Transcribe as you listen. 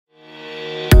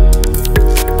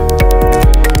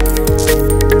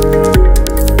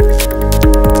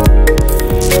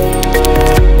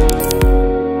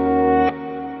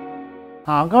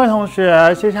好，各位同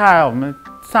学，接下来我们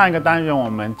上一个单元我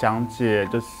们讲解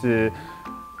就是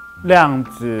量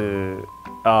子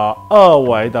二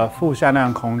维的负向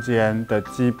量空间的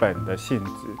基本的性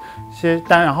质。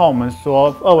然后我们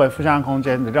说二维负向量空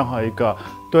间的任何一个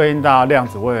对应到量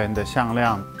子位元的向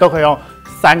量都可以用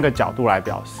3个角度来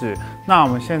表示。那我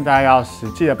们现在要实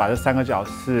际的把这3个角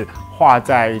式画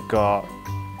在一个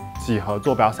几何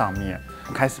坐标上面，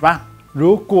开始吧。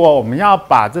如果我们要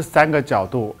把这3个角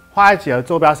度画在几何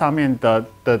坐标上面的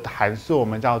函数，我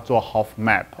们叫做 half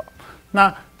map。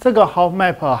那这个 half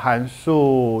map 函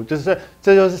数就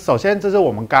是首先这是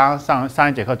我们刚刚上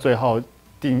一节课最后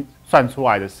算出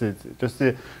来的式子，就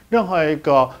是任何一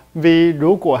个 v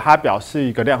如果它表示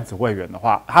一个量子位元的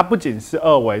话，它不仅是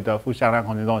二维的负向量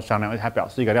空间中的向量，而且它表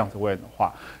示一个量子位元的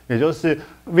话，也就是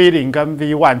v0 跟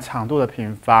v1 长度的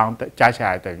平方加起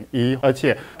来等于1，而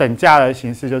且等价的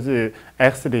形式就是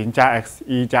x0 加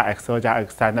x1 加 x2 加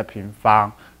x3的平方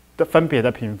的分别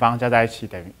的平方加在一起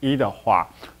等于1的话，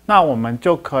那我们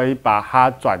就可以把它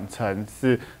转成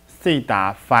是西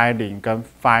达 phi0 跟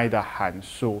phi 的函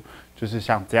数，就是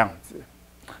像这样子。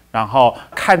然后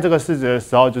看这个式子的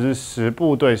时候，就是10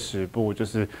步对10步，就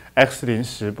是 x0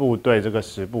 10步对这个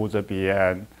10步这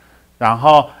边，然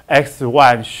后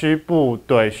x1 虚步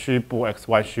对虚步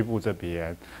 ，x1 虚步这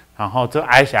边，然后这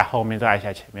挨起来后面，这挨起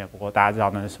来前面，不过大家知道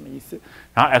那是什么意思。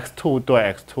然后 x2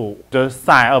 对 x2 就是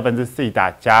sin2/西达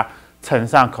加乘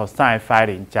上 cosine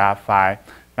phi0 加 phi。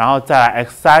然后再来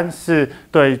x3 是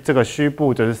对这个虚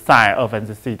部，就是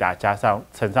sin2/西达加上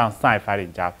乘上 sin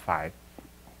phi0 加 phi。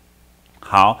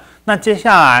好，那接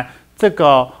下来这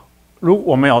个，如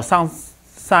我们有上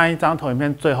一张投影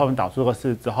片最后面导出这个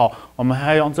式之后，我们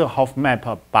还要用这个 half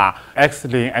map 把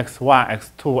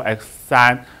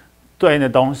x0、x1、x2、x3 对应的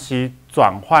东西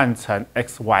转换成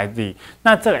xyz。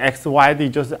那这个 xyz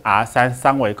就是 R3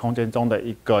 三维空间中的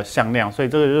一个向量，所以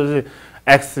这个就是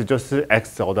x 就是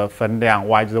x 轴的分量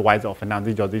 ，y 就是 y 轴分量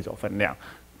 ，z 就是 z 轴分量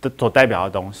的所代表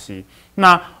的东西。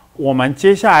那我们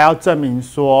接下来要证明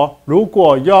说，如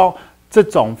果用这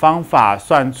种方法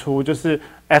算出，就是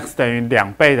x 等于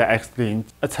2倍的 x0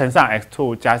 乘上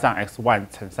x2 加上 x1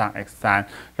 乘上 x3，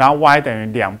 然后 y 等于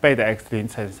2倍的 x0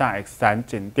 乘上 x3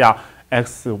 减掉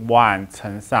x1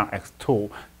 乘上 x2，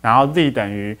 然后 z 等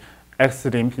于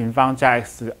x0 平方加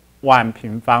x1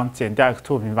 平方减掉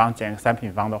x2 平方减 x3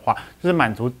 平方的话，就是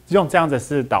满足用这样子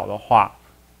式导的话，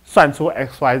算出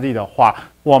xyz 的话，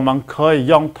我们可以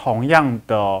用同样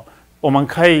的，我们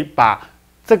可以把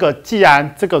这个既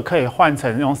然这个可以换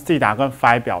成用西达跟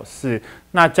phi 表示，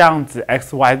那这样子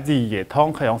xyz 也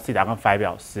通可以用西达跟 phi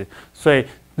表示。所以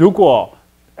如果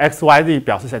xyz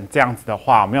表示成这样子的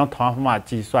话，我们用同样方法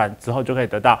计算之后，就可以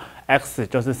得到 x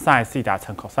就是 sin 西达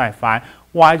乘 cosine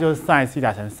phi，y 就是 sin 西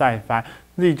达乘 sin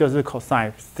phi，z 就是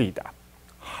cosine 西达。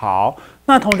好，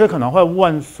那同学可能会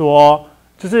问说，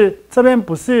就是这边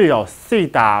不是有西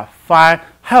达 phi，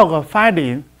 还有个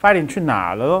phi0 去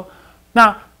哪了？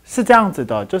那是这样子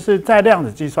的，就是在量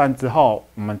子计算之后，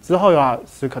我们之后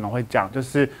是可能会讲，就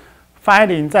是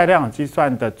phi0 在量子计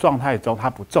算的状态中它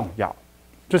不重要，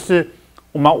就是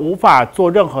我们无法做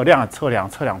任何量的测量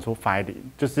出 phi0，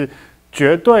 就是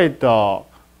绝对的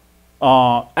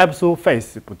absolute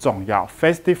phase 不重要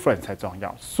 ，phase difference 才重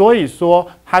要。所以说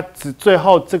它最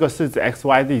后这个式子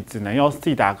xyz 只能用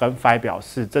西达跟 phi 表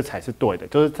示，这才是对的，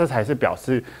就是这才是表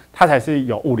示它才是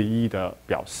有物理意义的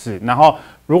表示。然后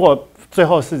如果最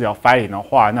后式子有 phi0 的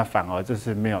话，那反而这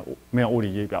是没有物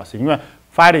理意义表示，因为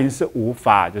phi0 是无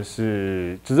法就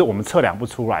是我们测量不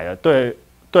出来的。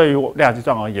对于量子计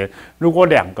算而言，如果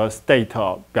2个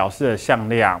state 表示的向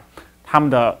量，它们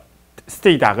的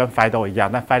西达跟 phi 都一样，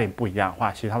但 phi0 不一样的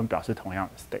话，其实它们表示同样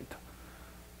的 state，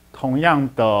 同样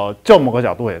的就某个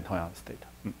角度而言同样的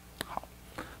state。好，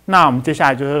那我们接下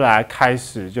来就是来开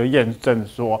始就验证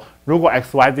说，如果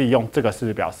xyz 用这个式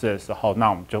子表示的时候，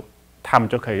那他们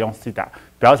就可以用西达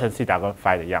表示成西达跟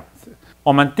phi 的样子。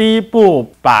我们第一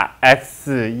步把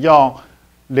x 用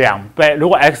2倍，如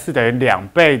果 x 等于2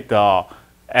倍的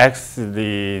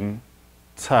x0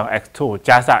 乘 x2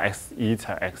 加上 x1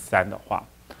 乘 x3 的话，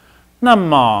那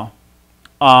么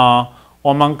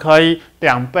我们可以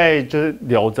2倍就是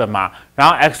留着嘛，然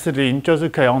后 x0 就是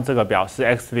可以用这个表示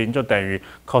x0 就等于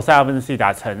cosine 西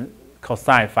达乘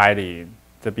cosine phi0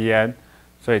 这边，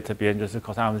所以这边就是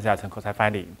cosine 西达乘 cosine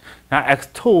phi0， 那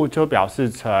x2 就表示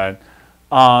成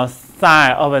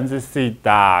sin 西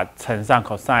达乘上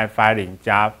cosine phi0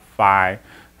 加 phi，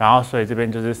 然后所以这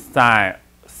边就是 sin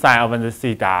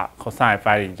西达 cosine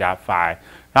phi0 加 phi，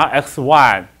 然后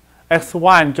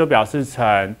x1 就表示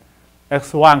成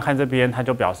x1 看这边它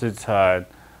就表示成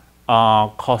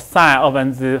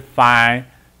cosine phi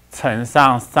乘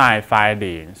上 sin phi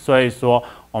 0，所以说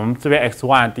我们这边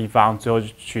x1 的地方最后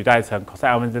取代成 cos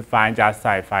 2/phi 加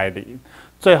sin phi 0，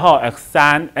最后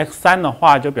x3 的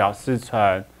话就表示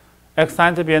成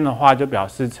x3 这边的话就表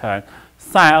示成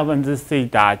sin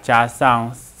 2/θ加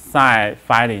上 sin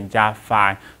phi 0加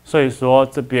phi， 所以说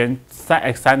这边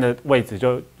sin x3 的位置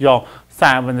就用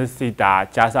sin 2/θ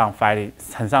加上 phi 0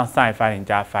乘上 sin phi 0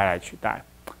加 phi 来取代。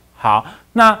好，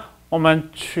那我们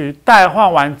取代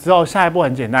换完之后，下一步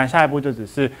很简单，下一步就只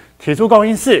是提出公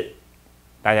因式，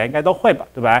大家应该都会吧，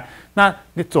对不对？那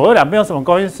你左右两边有什么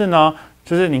公因式呢？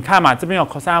就是你看嘛，这边有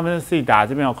cos 2/θ，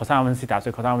这边有 cos 2/θ，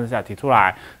所以 cos 2/θ提出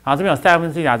来，然后这边有 sin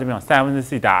 2/θ，这边有 sin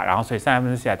 2/θ，然后所以 sin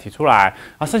 2/θ提出来，然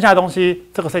后剩下的东西，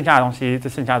这个剩下的东西，这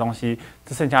剩下的东西，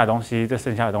这剩下的东西，这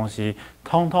剩下的东西，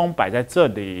通通摆在这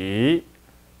里，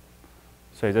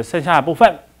所以这剩下的部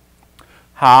分。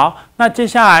好，那接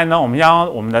下来呢，我们要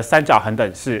用我们的三角恒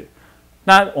等式。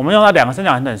那我们用到两个三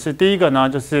角恒等式，第一个呢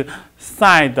就是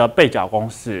sin 的倍角公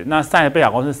式。那 sin 的倍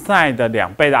角公式 ，sin 的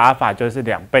2倍的 alpha 就是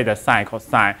2倍的 sin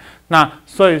cosine。那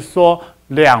所以说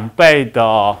2倍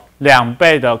的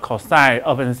cosine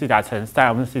 2/θ乘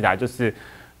sin 2/θ就是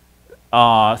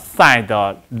sin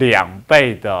的2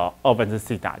倍的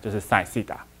2/θ就是 sin θ。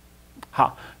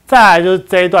好，再来就是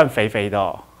这一段肥肥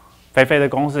的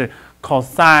公式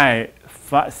cosine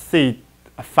phi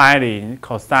 0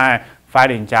 cosine phi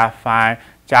 0加 phi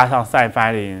加上 sin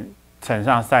phi 0乘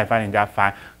上 sin phi 0加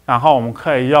phi， 然后我们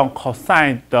可以用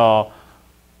cosine 的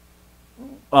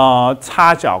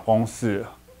差角公式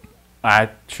来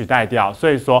取代掉，所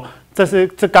以说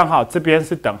这刚好这边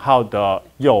是等号的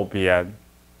右边，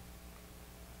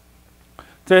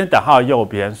这边等号的右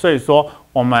边，所以说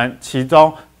我们其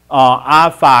中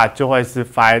alpha 就会是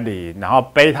phi 0，然后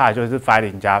beta 就是 phi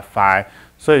 0加 phi。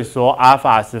所以说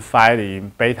alpha 是 phi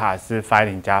 0， beta 是 phi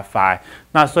 0加 phi。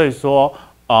那所以说，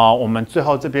我们最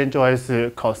后这边就会是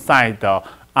cosine 的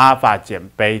alpha 减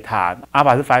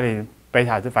beta，alpha 是 phi 0，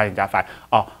 beta 是 phi 0加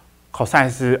phi。cosine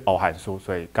是偶函数，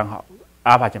所以刚好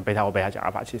alpha 减 beta 或 beta 减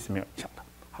alpha 其实是没有影响的。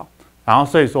好，然后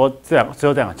所以说只有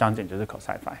这两个相减就是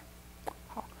cosine phi。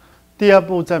好，第二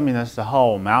步证明的时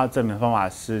候，我们要证明的方法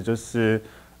是就是。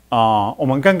我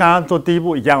们跟刚刚做第一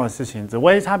步一样的事情，只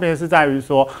唯一差别是在于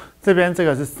说，这边这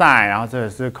个是 sin， 然后这个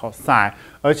是 cosine，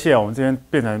 而且我们这边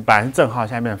变成本来是正号，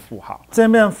现在变成负号。这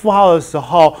边变成负号的时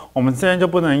候，我们这边就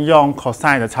不能用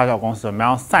cosine 的差角公式，我们要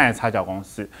用 sin 的差角公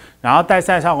式。然后带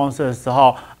sin 的差角公式的时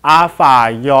候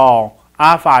 ，alpha 用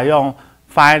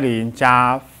phi 0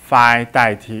加 phi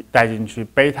带进去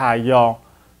 ，beta 用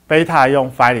phi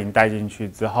 0带进去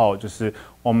之后，就是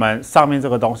我们上面这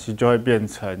个东西就会变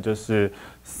成就是。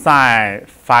sin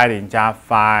phi 0加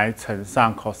phi 乘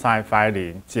上 cosine phi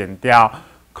 0减掉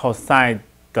cosine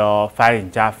的 phi 0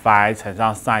加 phi 乘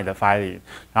上 sin 的 phi 0，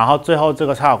然后最后这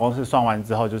个差角公式算完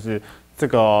之后，就是这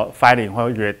个 phi 0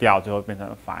会约掉，最后变成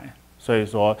phi， 所以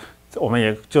说我们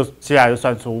也就接下来就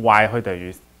算出 y 会等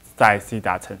于 sin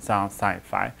θ乘上 sin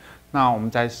phi。那我们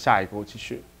再下一步继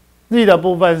续。z 的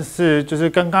部分是就是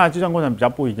跟刚才计算过程比较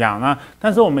不一样，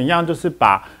但是我们一样就是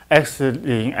把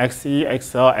x0、x1、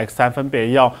x2、x3分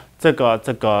别用这个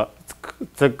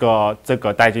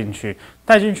带进去，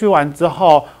带进去完之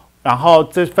后，然后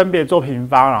这分别做平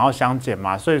方，然后相减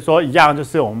嘛，所以说一样就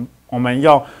是我们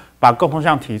用把共通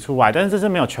项提出来，但是这是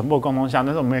没有全部共通项，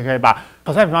但是我们也可以把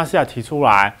cos 平方西塔提出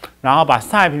来，然后把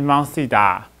sin 平方西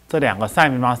塔这两个 sin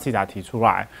平方西塔提出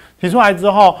来。提出来之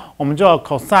后，我们就有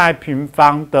cos 平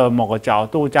方的某个角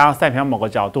度加上 sin 平方某个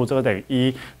角度，这个等于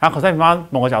1，然后 cos 平方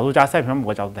某个角度加 sin 平方某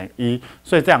个角度等于1，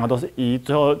所以这两个都是1，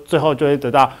最后就会得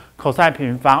到 cos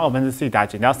平方2/θ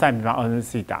减掉 sin 平方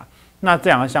2/θ。那这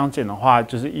两个相减的话，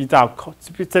就是依照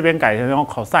这边改成用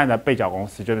cos 的倍角公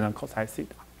式，就变成 cos θ。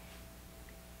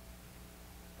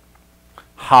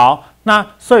好，那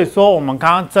所以说我们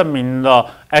刚刚证明了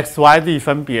x、y、z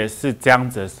分别是这样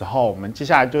子的时候，我们接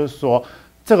下来就是说。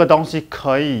这个东西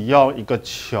可以用一个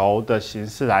球的形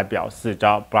式来表示，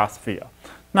叫 Bloch sphere。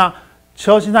那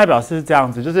球形态表示是这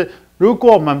样子，就是如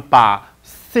果我们把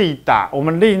θ， 我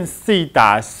们令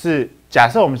θ 是假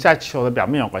设我们现在球的表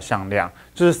面有个向量，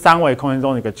就是三维空间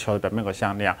中的一个球的表面有个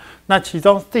向量，那其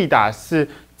中 θ 是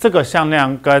这个向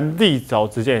量跟 z 轴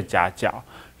之间的夹角，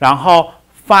然后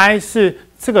phi 是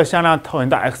这个向量投影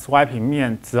到 xy 平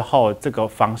面之后这个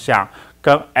方向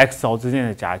跟 x 轴之间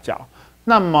的夹角，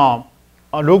那么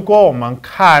如果我们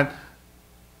看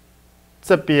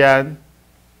这边，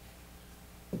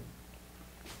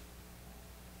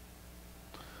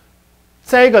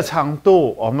这个长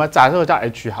度，我们假设叫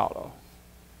h 好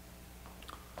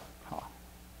了，好，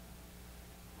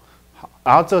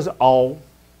然后这是 O，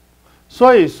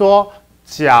 所以说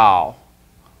角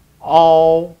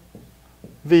O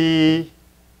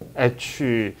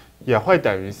VH 也会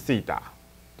等于西塔，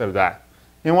对不对？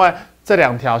因为这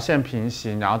两条线平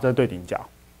行，然后这是对顶角。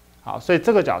好，所以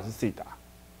这个角是西塔。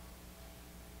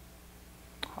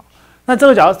好，那这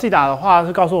个角是西塔的话，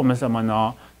是告诉我们什么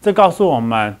呢？这告诉我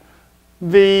们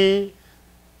VH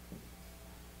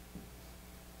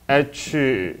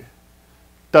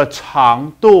的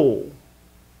长度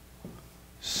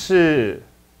是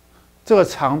这个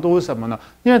长度是什么呢？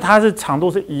因为它是长度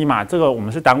是1嘛，这个我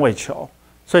们是单位球，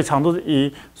所以长度是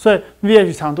1，所以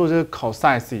VH 长度就是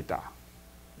cosine 西塔。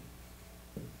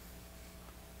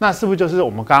那是不是就是我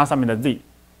们刚刚上面的 z？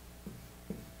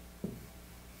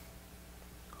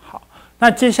 好，那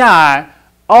接下来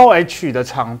OH 的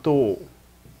长度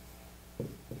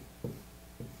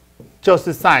就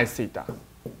是 sin 西塔，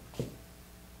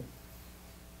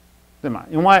对吗？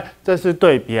因为这是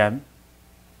对边。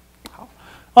好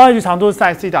 ，OH 长度是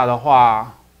sin 西塔的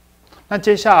话，那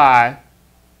接下来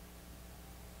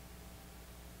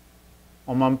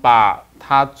我们把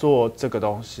它做这个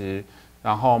东西。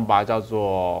然后我们把它叫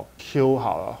做 Q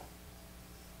好了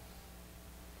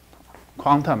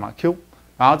 ，quantum 嘛 Q，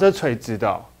 然后这是垂直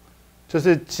的，就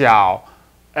是角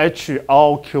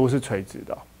HOQ 是垂直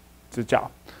的直角。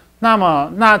那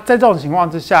么，在这种情况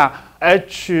之下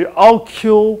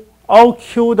 ，OQ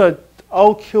的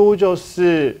OQ 就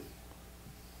是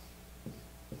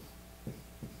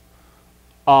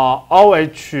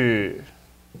OH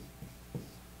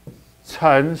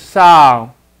乘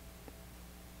上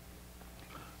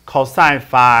cosine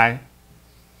phi，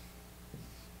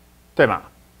 对吗？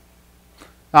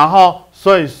然后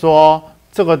所以说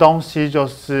这个东西就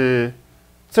是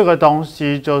sin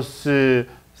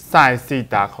西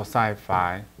塔 cosine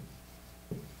phi，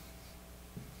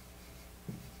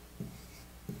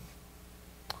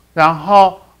 然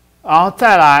后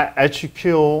再来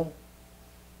HQ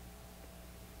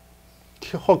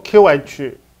或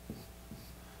QH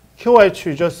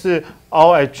就是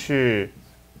OH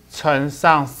乘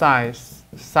上 sin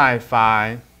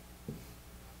phi，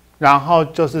 然后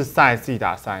就是 sin 西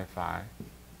塔 sin phi，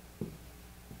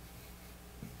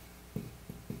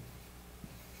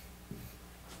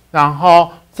 然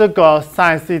后这个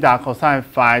sin 西塔 cosine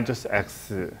phi 就是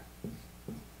x，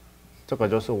 这个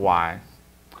就是 y，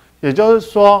 也就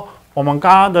是说，我们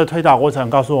刚刚的推导过程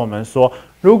告诉我们说，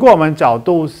如果我们角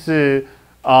度是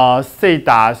西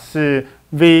塔是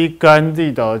v 跟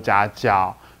z 的夹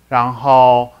角，然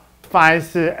后phi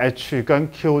是 h 跟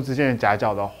q 之间的夹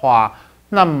角的话，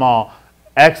那么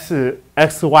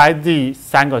x、y、z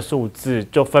三个数字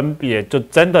就分别就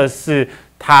真的是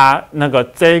它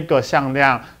这个向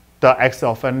量的 x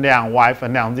有分量、y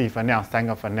分量、z 分量三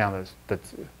个分量的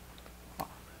值。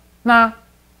那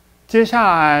接下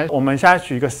来我们现在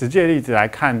举一个实际的例子来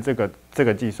看这个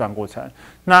计算过程。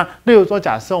那例如说，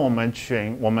假设我们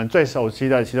取我们最熟悉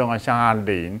的其中一个向量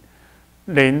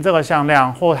0这个向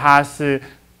量，或它是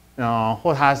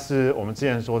我们之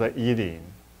前说的10、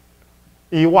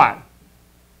10000。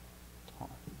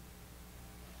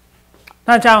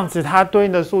那这样子，它对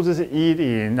应的数字是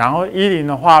10，然后10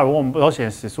的话，如果我们都写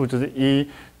实数，就是1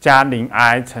加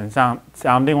0i 乘上，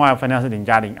然后另外一个分量是0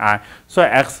加0i， 所以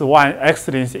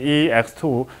x0是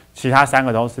1，x2 其他三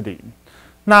个都是0。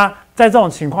那在这种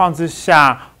情况之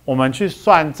下，我们去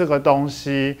算这个东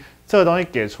西，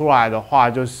给出来的话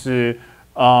就是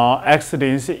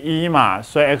x0是1嘛，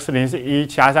所以 x0是1，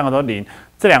其他三个都0，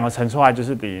这两个乘出来就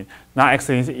是0，然后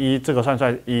x0是1，这个算出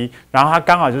来是1，然后它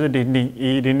刚好就是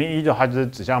001的话就是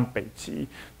指向北极。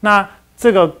那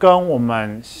这个跟我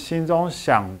们心中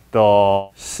想的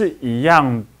是一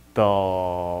样的，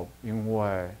因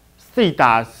为西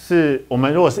塔是我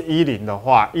们如果是10的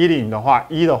话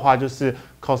，1的话就是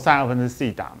cosine 2分之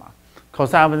西塔嘛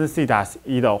 ，cosine 2分之西塔是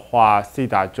1的话，西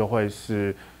塔就会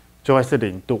是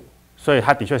0度，所以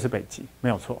它的确是北极，没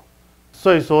有错。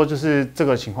所以说就是这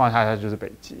个情况下它就是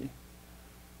北极。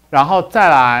然后再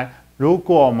来，如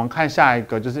果我们看下一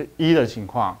个就是1的情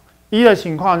况，1的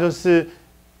情况就是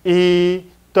1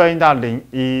对应到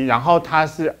01，然后它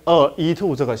是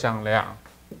2(E2) 这个向量。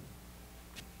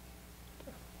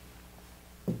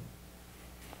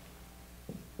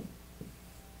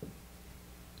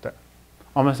对，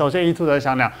我们首先E2 这个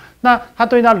向量，那它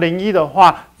对应到01的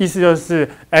话，意思就是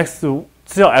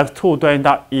只有 x2 对应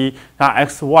到1，然后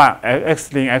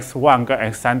x0、x1 跟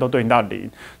x3 都对应到0。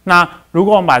那如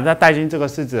果我们把它带进这个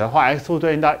式子的话 ，x2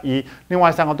 对应到1，另外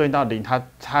三个对应到0，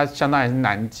它相当于是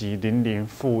南极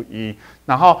00-1。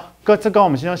然后这跟我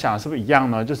们心中想的是不是一样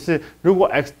呢？就是如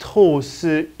果 x2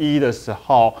 是1的时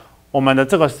候，我们的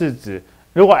这个式子，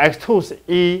如果 x2 是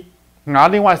1，然后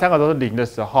另外三个都是0的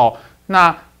时候，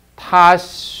那它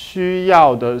需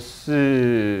要的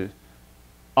是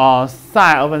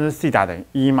sin 2分之西塔等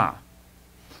于1嘛。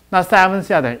那 sin 2分之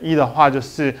西塔等于1的话，就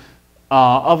是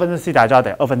2分之西塔就要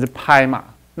等于2分之派嘛。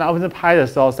那2分之派的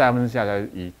时候，sin 2分之西塔就是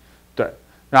1，对。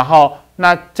然后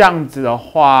那这样子的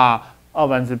话，2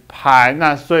分之派，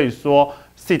那所以说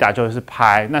西塔就是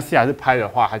派，那西塔是派的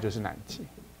话，它就是南极。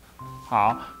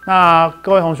好，那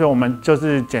各位同学，我们就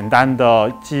是简单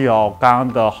的藉由刚刚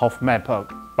的 Hopf map，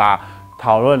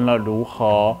 讨论了如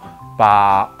何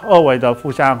把2维的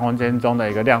负向量空间中的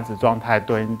一个量子状态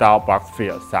对应到 Bloch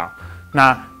field 上。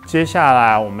那接下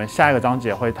来我们下一个章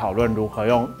节会讨论如何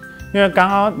用，因为刚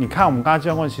刚你看我们刚刚计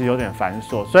算过程其实有点繁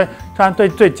琐，所以虽然对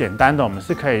最简单的我们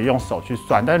是可以用手去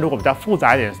算，但是如果比较复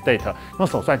杂一点的 state 用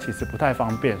手算其实不太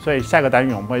方便，所以下个单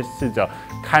元我们会试着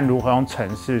看如何用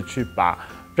程式去把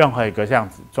任何一个量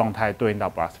子状态对应到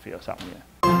Bloch field 上面。